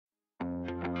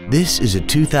This is a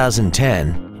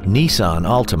 2010 Nissan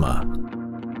Altima.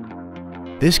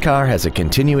 This car has a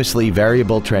continuously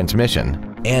variable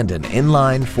transmission and an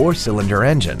inline 4-cylinder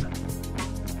engine.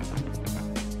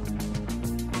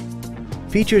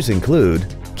 Features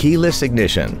include keyless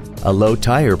ignition, a low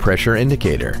tire pressure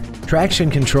indicator, traction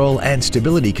control and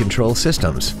stability control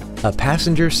systems, a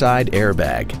passenger side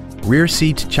airbag, rear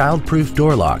seat child-proof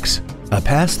door locks, a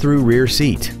pass-through rear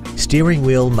seat, steering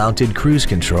wheel mounted cruise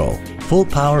control, full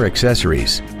power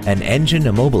accessories, an engine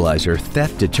immobilizer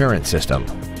theft deterrent system,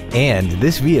 and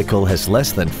this vehicle has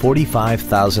less than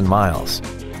 45,000 miles.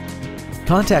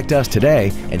 Contact us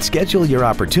today and schedule your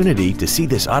opportunity to see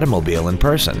this automobile in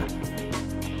person.